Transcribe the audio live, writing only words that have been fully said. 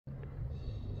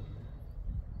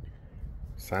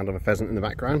Sound of a pheasant in the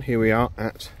background. Here we are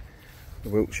at the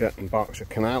Wiltshire and Berkshire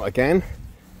Canal again.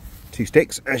 2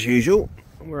 sticks as usual.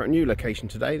 We're at a new location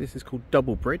today. This is called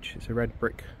Double Bridge. It's a red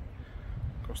brick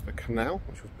across the canal,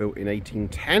 which was built in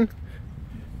 1810.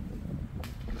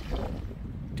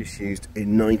 Disused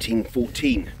in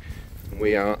 1914. And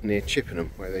we are near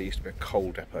Chippenham, where there used to be a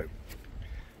coal depot.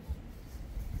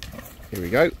 Here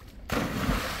we go.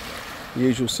 The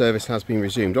usual service has been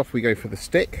resumed. Off we go for the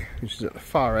stick, which is at the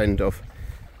far end of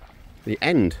the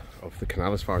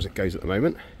canal as far as it goes at the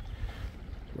moment.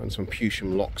 Runs from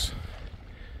Pewsham Locks,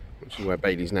 which is where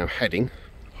Bailey's now heading.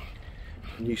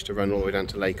 And used to run all the way down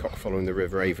to Laycock following the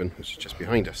River Avon, which is just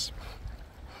behind us.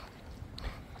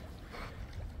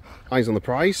 Eyes on the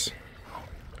prize.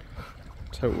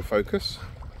 Total focus.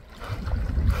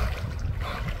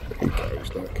 There he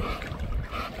goes, look.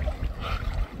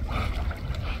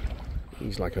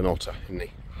 He's like an otter, isn't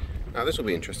he? Now this will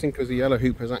be interesting because the yellow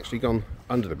hoop has actually gone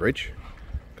under the bridge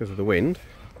because of the wind.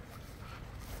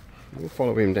 We'll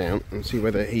follow him down and see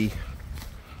whether he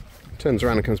turns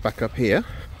around and comes back up here,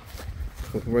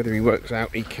 or whether he works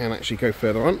out he can actually go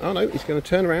further on. Oh no, he's going to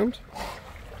turn around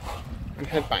and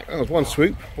head back. That was one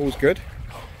swoop, all's good.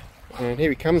 And here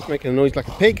he comes, making a noise like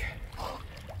a pig.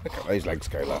 Look at those legs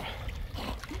go, look.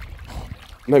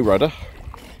 No rudder.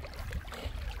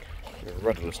 A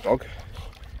rudderless dog.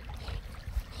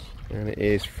 And it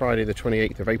is Friday the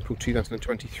 28th of April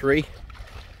 2023.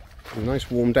 A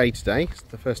nice warm day today. It's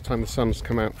the first time the sun's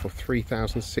come out for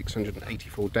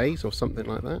 3,684 days or something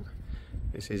like that.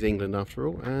 This is England after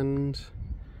all, and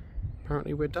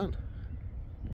apparently we're done.